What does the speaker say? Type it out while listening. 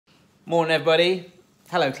Morning, everybody.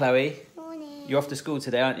 Hello, Chloe. Morning. You're off to school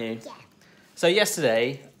today, aren't you? Yeah. So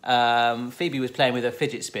yesterday, Phoebe was playing with a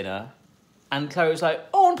fidget spinner, and Chloe was like,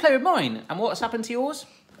 "Oh, I want to play with mine." And what's happened to yours?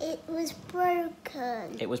 It was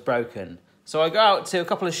broken. It was broken. So I go out to a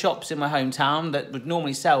couple of shops in my hometown that would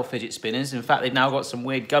normally sell fidget spinners. In fact, they've now got some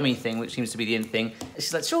weird gummy thing, which seems to be the in thing.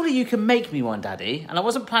 She's like, "Surely you can make me one, Daddy." And I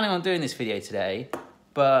wasn't planning on doing this video today,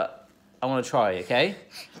 but I want to try, okay?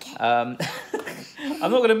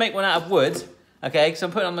 I'm not going to make one out of wood, okay, because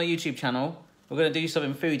I'm putting it on my YouTube channel. We're going to do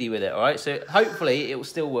something foodie with it, all right? So hopefully it will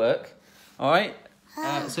still work, all right?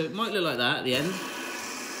 So it might look like that at the end.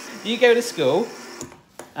 You go to school,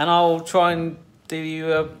 and I'll try and do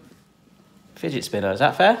you a fidget spinner. Is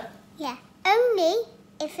that fair? Yeah. Only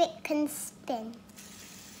if it can spin.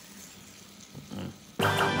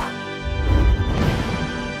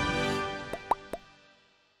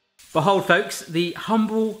 Behold, folks, the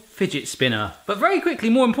humble fidget spinner. But very quickly,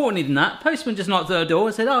 more importantly than that, postman just knocked at the door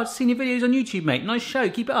and said, "Oh, I've seen your videos on YouTube, mate. Nice show.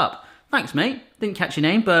 Keep it up." Thanks, mate. Didn't catch your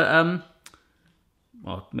name, but,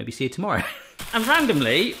 well, maybe see you tomorrow. And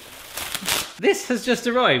randomly, this has just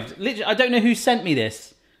arrived. Literally, I don't know who sent me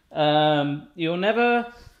this. Your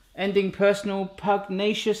never-ending personal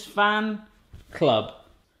pugnacious fan club.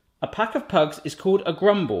 A pack of pugs is called a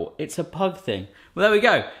grumble. It's a pug thing. Well, there we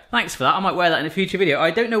go. Thanks for that. I might wear that in a future video.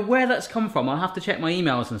 I don't know where that's come from. I'll have to check my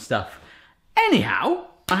emails and stuff. Anyhow,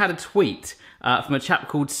 I had a tweet from a chap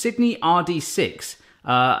called Sydney RD6.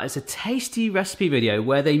 It's a tasty recipe video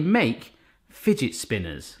where they make fidget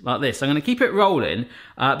spinners like this. I'm going to keep it rolling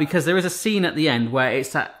because there is a scene at the end where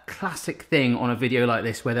it's that classic thing on a video like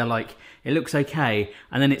this where they're like, it looks okay,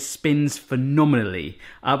 and then it spins phenomenally.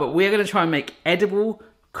 But we're going to try and make edible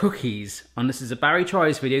cookies. And this is a Barry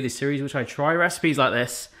Tries video, this series which I try recipes like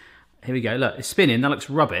this. Here we go, look, it's spinning, that looks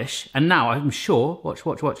rubbish. And now I'm sure, watch.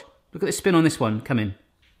 Look at the spin on this one, come in.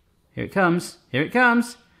 Here it comes,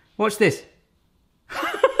 Watch this.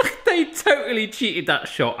 They totally cheated that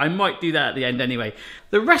shot. I might do that at the end anyway.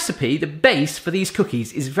 The recipe, the base for these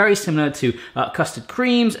cookies is very similar to custard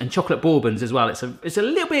creams and chocolate bourbons as well. It's a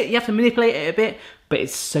little bit, you have to manipulate it a bit, but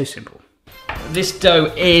it's so simple. This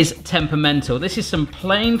dough is temperamental. This is some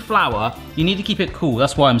plain flour. You need to keep it cool.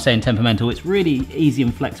 That's why I'm saying temperamental. It's really easy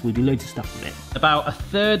and flexible. You do loads of stuff with it. About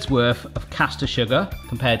 1/3 worth of caster sugar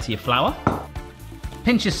compared to your flour.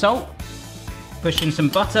 Pinch of salt. Push in some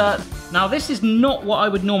butter. Now this is not what I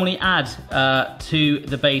would normally add to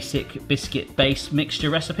the basic biscuit base mixture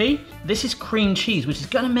recipe. This is cream cheese, which is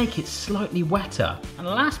gonna make it slightly wetter. And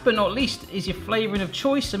last but not least is your flavoring of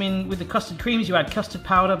choice. I mean, with the custard creams, you add custard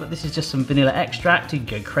powder, but this is just some vanilla extract. You can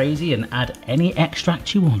go crazy and add any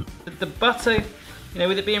extract you want. The butter, you know,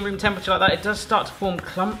 with it being room temperature like that, it does start to form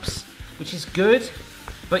clumps, which is good.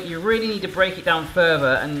 But you really need to break it down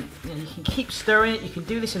further, and you can keep stirring it. You can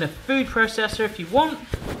do this in a food processor if you want.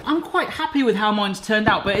 I'm quite happy with how mine's turned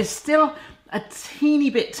out, but it's still a teeny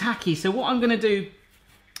bit tacky. So what I'm gonna do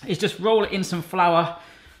is just roll it in some flour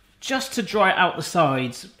just to dry out the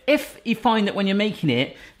sides. If you find that when you're making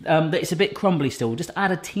it, that it's a bit crumbly still, just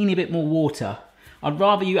add a teeny bit more water. I'd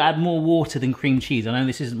rather you add more water than cream cheese. I know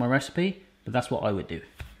this isn't my recipe, but that's what I would do.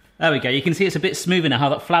 There we go, you can see it's a bit smoother now, how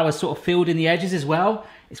that flour's sort of filled in the edges as well.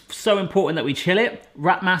 It's so important that we chill it.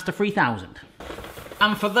 Rapmaster 3000.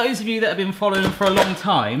 And for those of you that have been following for a long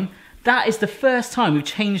time, that is the first time we've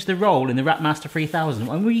changed the roll in the Rapmaster 3000,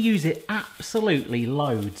 and we use it absolutely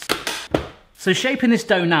loads. So shaping this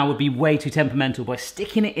dough now would be way too temperamental. By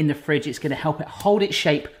sticking it in the fridge, it's gonna help it hold its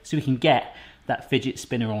shape so we can get that fidget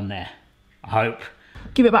spinner on there, I hope.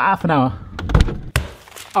 Give it about half an hour.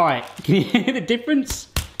 All right, can you hear the difference?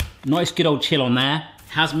 Nice good old chill on there.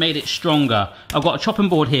 Has made it stronger. I've got a chopping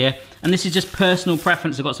board here, and this is just personal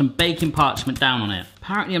preference. I've got some baking parchment down on it.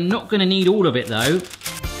 Apparently I'm not gonna need all of it though.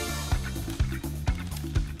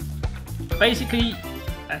 Basically,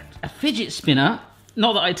 a fidget spinner,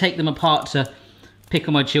 not that I take them apart to pick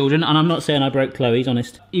on my children, and I'm not saying I broke Chloe's,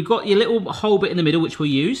 honest. You've got your little hole bit in the middle, which we'll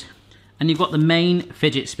use, and you've got the main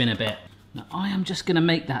fidget spinner bit. Now I am just gonna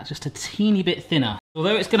make that just a teeny bit thinner.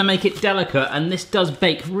 Although it's gonna make it delicate, and this does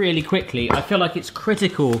bake really quickly, I feel like it's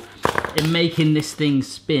critical in making this thing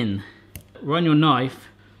spin. Run your knife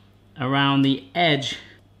around the edge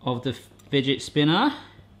of the fidget spinner.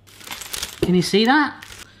 Can you see that?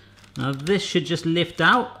 Now this should just lift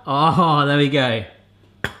out. Oh, there we go.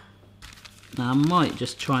 Now I might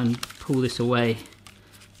just try and pull this away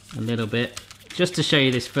a little bit, just to show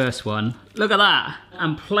you this first one. Look at that.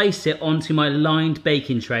 And place it onto my lined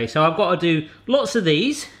baking tray. So I've got to do lots of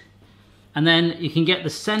these, and then you can get the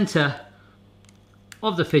center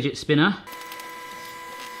of the fidget spinner.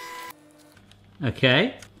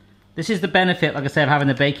 Okay, This is the benefit, like I said, of having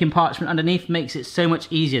the baking parchment underneath. Makes it so much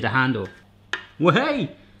easier to handle. Well,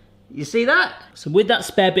 hey, you see that? So with that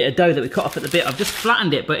spare bit of dough that we cut off at the bit, I've just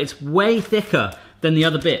flattened it, but it's way thicker than the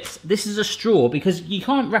other bits. This is a straw because you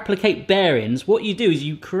can't replicate bearings. What you do is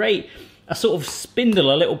you create a sort of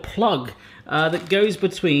spindle, a little plug that goes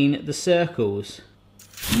between the circles.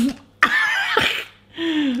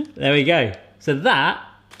 There we go. So that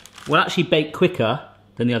will actually bake quicker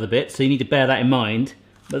than the other bits, so you need to bear that in mind.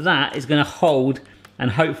 But that is going to hold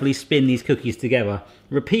and hopefully spin these cookies together.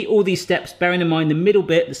 Repeat all these steps, bearing in mind the middle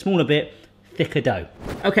bit, the smaller bit, thicker dough.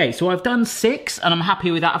 Okay, so I've done 6 and I'm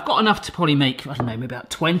happy with that. I've got enough to probably make, I don't know, maybe about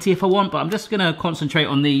 20 if I want, but I'm just gonna concentrate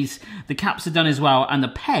on these. The caps are done as well, and the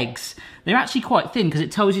pegs, they're actually quite thin because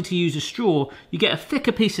it tells you to use a straw. You get a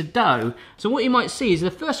thicker piece of dough. So what you might see is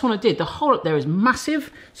the first one I did, the hole up there is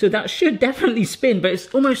massive, so that should definitely spin, but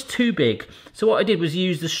it's almost too big. So what I did was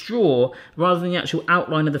use the straw rather than the actual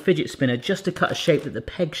outline of the fidget spinner, just to cut a shape that the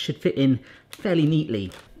pegs should fit in fairly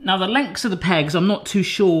neatly. Now the lengths of the pegs, I'm not too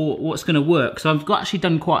sure what's going to work, so I've actually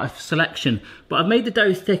done quite a selection. But I've made the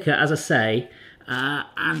dough thicker, as I say,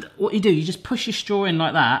 and what you do, you just push your straw in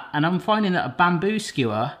like that, and I'm finding that a bamboo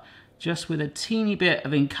skewer, just with a teeny bit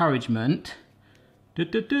of encouragement,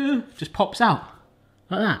 just pops out,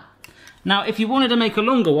 like that. Now if you wanted to make a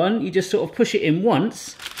longer one, you just sort of push it in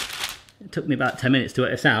once. It took me about 10 minutes to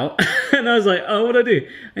work this out, and I was like, oh, what do I do?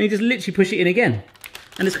 And you just literally push it in again.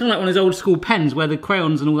 And it's kind of like one of those old school pens where the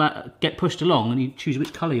crayons and all that get pushed along and you choose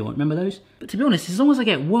which colour you want. Remember those? But to be honest, as long as I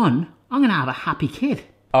get one, I'm going to have a happy kid.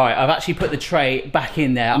 All right, I've actually put the tray back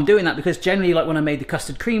in there. I'm doing that because generally, like when I made the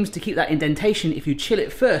custard creams, to keep that indentation, if you chill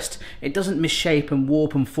it first, it doesn't misshape and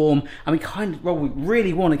warp and form. And we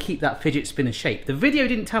really want to keep that fidget spinner shape. The video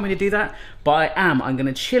didn't tell me to do that, but I'm going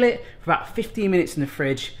to chill it for about 15 minutes in the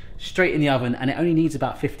fridge, straight in the oven, and it only needs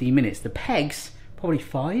about 15 minutes. The pegs, probably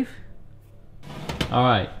 5. All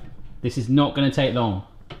right, this is not going to take long.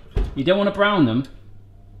 You don't want to brown them.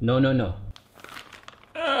 No, no, no.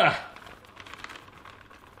 Ugh.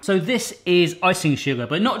 So this is icing sugar,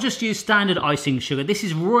 but not just use standard icing sugar. This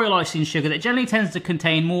is royal icing sugar that generally tends to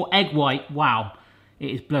contain more egg white. Wow,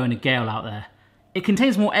 it is blowing a gale out there. It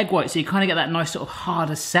contains more egg white, so you kind of get that nice sort of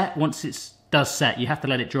harder set. Once it does set, you have to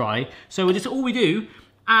let it dry. So all we do,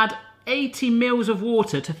 add 80 mils of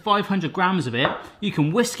water to 500 grams of it. You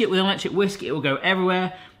can whisk it with an electric whisk, it will go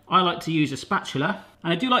everywhere. I like to use a spatula,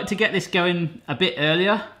 and I do like to get this going a bit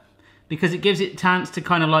earlier because it gives it a chance to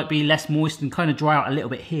kind of like be less moist and kind of dry out a little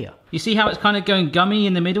bit here. You see how it's kind of going gummy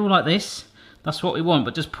in the middle like this? That's what we want,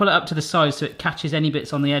 but just pull it up to the side so it catches any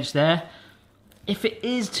bits on the edge there. If it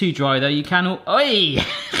is too dry though, you can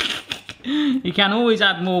you can always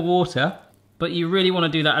add more water. But you really want to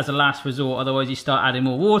do that as a last resort, otherwise you start adding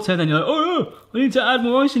more water, then you're like, oh no, I need to add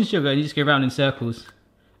more icing sugar, and you just go around in circles.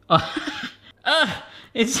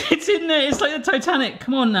 It's in there, it's like the Titanic,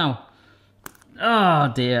 come on now.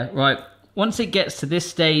 Oh dear, right, once it gets to this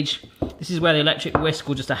stage, this is where the electric whisk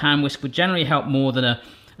or just a hand whisk would generally help more than a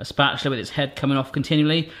spatula with its head coming off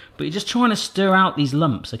continually, but you're just trying to stir out these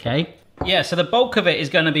lumps, okay? Yeah, so the bulk of it is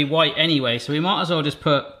going to be white anyway, so we might as well just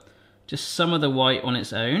put just some of the white on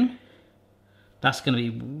its own. That's going to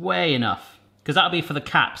be way enough, because that'll be for the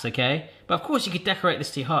caps, okay? But of course you could decorate this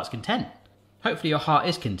to your heart's content. Hopefully your heart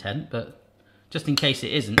is content, but just in case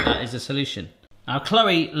it isn't, that is the solution. Now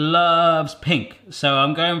Chloe loves pink, so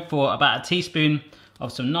I'm going for about a teaspoon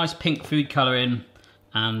of some nice pink food colouring,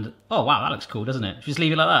 and oh wow, that looks cool, doesn't it? Just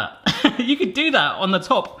leave it like that. You could do that on the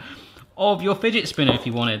top of your fidget spinner if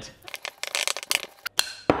you wanted.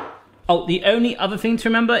 Oh, the only other thing to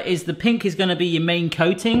remember is the pink is going to be your main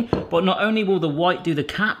coating, but not only will the white do the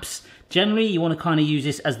caps, generally you want to kind of use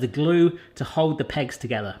this as the glue to hold the pegs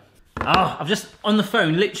together. Oh, I'm just on the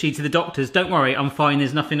phone literally to the doctors. Don't worry, I'm fine,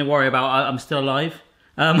 there's nothing to worry about, I'm still alive.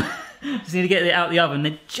 Just need to get it out of the oven,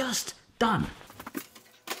 they're just done.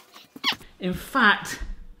 In fact,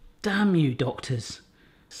 damn you doctors,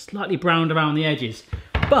 slightly browned around the edges.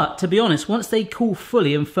 But to be honest, once they cool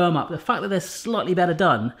fully and firm up, the fact that they're slightly better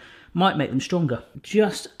done might make them stronger.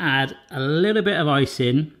 Just add a little bit of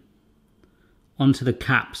icing onto the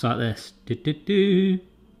caps like this.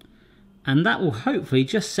 And that will hopefully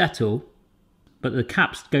just settle, but the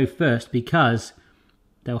caps go first because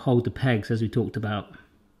they'll hold the pegs as we talked about.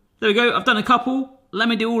 There we go, I've done a couple. Let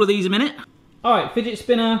me do all of these a minute. All right, fidget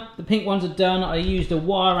spinner, the pink ones are done. I used a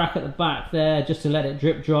wire rack at the back there just to let it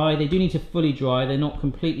drip dry. They do need to fully dry, they're not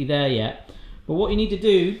completely there yet. But what you need to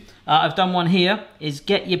do, I've done one here, is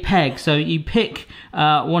get your peg. So you pick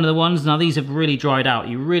one of the ones, now these have really dried out.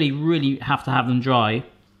 You really have to have them dry.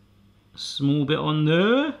 Small bit on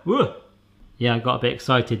there. Whoa. Yeah, I got a bit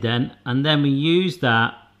excited then. And then we use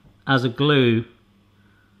that as a glue,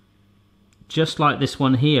 just like this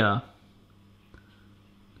one here,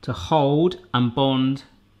 to hold and bond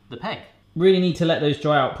the peg. Really need to let those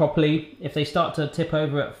dry out properly. If they start to tip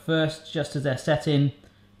over at first, just as they're setting,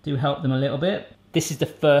 do help them a little bit. This is the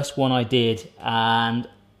first one I did, and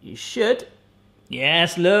you should,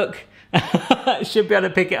 yes, look, should be able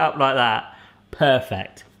to pick it up like that.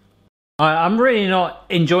 Perfect. I'm really not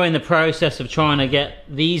enjoying the process of trying to get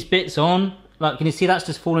these bits on. Like, can you see that's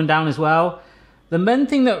just falling down as well? The main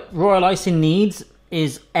thing that royal icing needs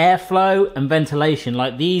is airflow and ventilation.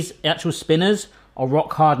 Like, these actual spinners are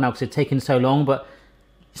rock hard now because they've taken so long, but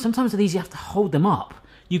sometimes with these you have to hold them up.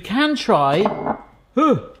 You can try,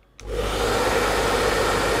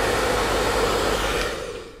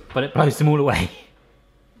 but it blows them all away.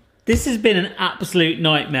 This has been an absolute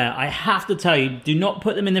nightmare. I have to tell you, do not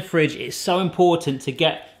put them in the fridge. It's so important to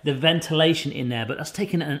get the ventilation in there, but that's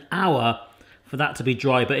taken an hour for that to be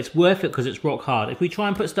dry, but it's worth it because it's rock hard. If we try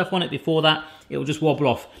and put stuff on it before that, it will just wobble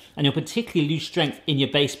off, and you'll particularly lose strength in your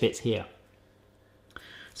base bits here.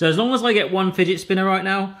 So as long as I get one fidget spinner right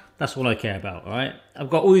now, that's all I care about, all right? I've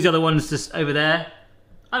got all these other ones just over there.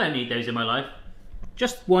 I don't need those in my life.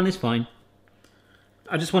 Just one is fine.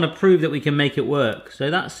 I just want to prove that we can make it work. So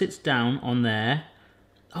that sits down on there.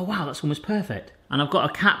 Oh wow, that's almost perfect. And I've got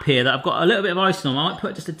a cap here that I've got a little bit of icing on. I might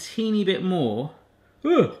put just a teeny bit more.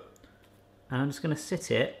 And I'm just going to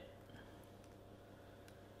sit it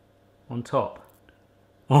on top.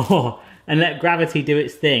 Oh, and let gravity do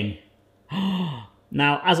its thing.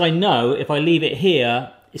 Now, as I know, if I leave it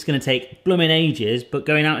here, it's going to take blooming ages, but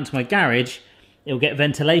going out into my garage, it'll get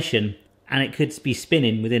ventilation, and it could be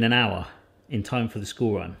spinning within an hour in time for the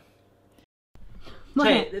school run.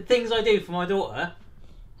 Hey, the things I do for my daughter.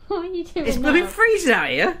 What are you doing? It's blooming freezing out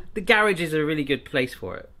here. The garage is a really good place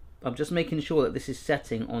for it. I'm just making sure that this is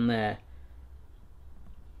setting on there.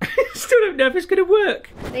 Still don't know if it's going to work.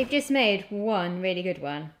 They've just made one really good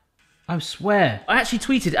one. I swear. I actually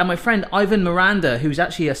tweeted at my friend Ivan Miranda, who's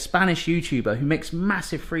actually a Spanish YouTuber who makes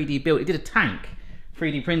massive 3D build. He did a tank,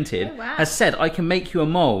 3D printed. Oh, wow. Has said, I can make you a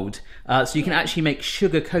mould so you can actually make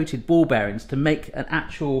sugar-coated ball bearings to make an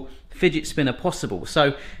actual fidget spinner possible.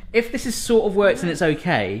 So if this is sort of works and it's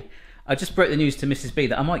okay, I just broke the news to Mrs. B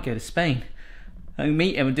that I might go to Spain and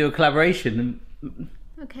meet him and do a collaboration. And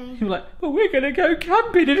okay. he was like, well, we're going to go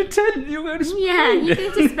camping in a tent. You're going to Spain. Yeah, you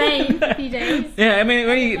go to Spain for a few days. Yeah, I mean,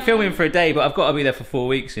 we're only filming for a day, but I've got to be there for 4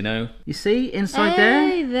 weeks, you know. You see, inside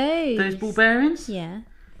there, those ball bearings? Yeah.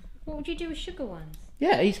 What would you do with sugar ones?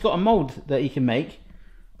 Yeah, he's got a mould that he can make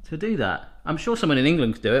to do that. I'm sure someone in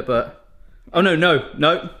England could do it, but... Oh, no,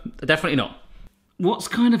 definitely not. What's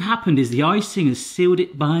kind of happened is the icing has sealed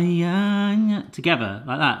it by together,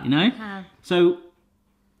 like that, you know? How? So...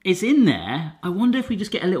 it's in there. I wonder if we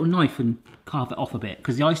just get a little knife and carve it off a bit,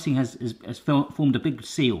 because the icing has formed a big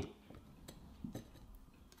seal.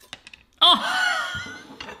 Oh!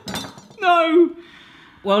 No!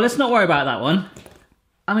 Well, let's not worry about that one.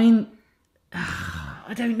 I mean,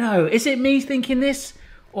 I don't know. Is it me thinking this?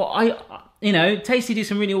 Or you know, Tasty do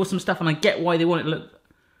some really awesome stuff and I get why they want it to look...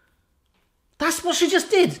 That's what she just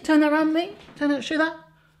did. Turn that around, mate. Show that.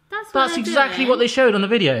 That's exactly what they showed on the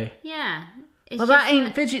video. Yeah. Well, that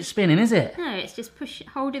ain't fidget spinning, is it? No, it's just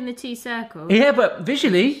holding the two circles. Yeah, but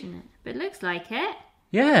visually... But it looks like it.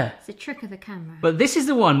 Yeah. It's a trick of the camera. But this is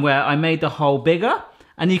the one where I made the hole bigger,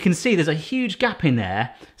 and you can see there's a huge gap in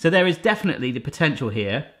there. So there is definitely the potential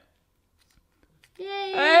here.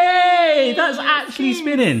 Yay! Hey! That's actually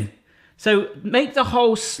spinning. So make the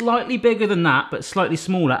hole slightly bigger than that, but slightly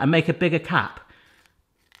smaller, and make a bigger cap.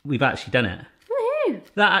 We've actually done it. Woohoo!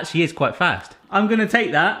 That actually is quite fast. I'm going to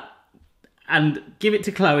take that and give it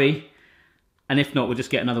to Chloe, and if not, we'll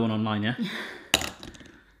just get another one online, yeah?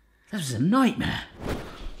 That was a nightmare.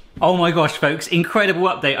 Oh my gosh, folks, incredible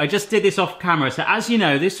update. I just did this off camera. So as you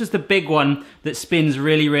know, this was the big one that spins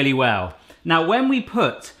really, really well. Now, when we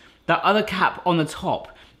put that other cap on the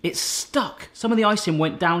top, it stuck. Some of the icing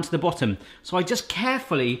went down to the bottom. So I just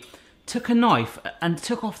carefully took a knife and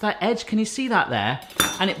took off that edge. Can you see that there?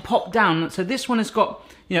 And it popped down. So this one has got,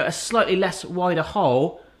 you know, a slightly less wider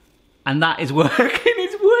hole. And that is working,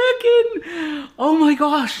 it's working! Oh my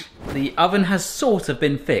gosh! The oven has sort of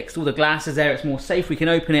been fixed. All the glass is there, it's more safe, we can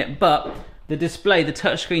open it, but the display, the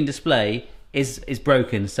touchscreen display is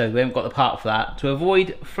broken, so we haven't got the part for that. To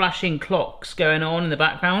avoid flashing clocks going on in the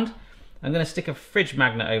background, I'm gonna stick a fridge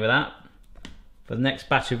magnet over that for the next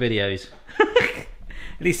batch of videos. At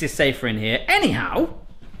least it's safer in here. Anyhow,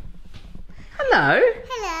 hello!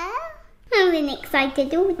 Hello. I've been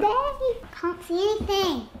excited all day. Can't see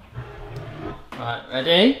anything. Right,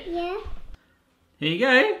 ready? Yeah. Here you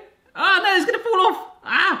go. Oh no, it's gonna fall off.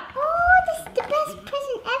 Ah! Oh, this is the best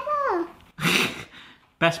present ever.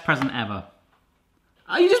 Best present ever.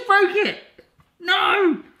 Oh, you just broke it!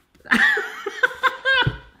 No!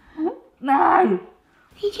 No!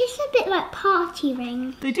 They taste a bit like party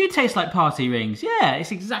rings. They do taste like party rings. Yeah,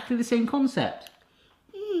 it's exactly the same concept.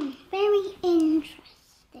 Very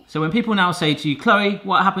interesting. So when people now say to you, Chloe,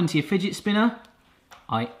 what happened to your fidget spinner?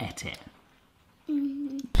 I ate it.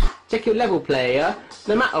 Check your level, player.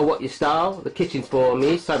 No matter what your style, the kitchen's for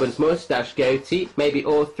me. Simon's moustache, goatee, maybe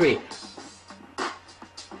all three.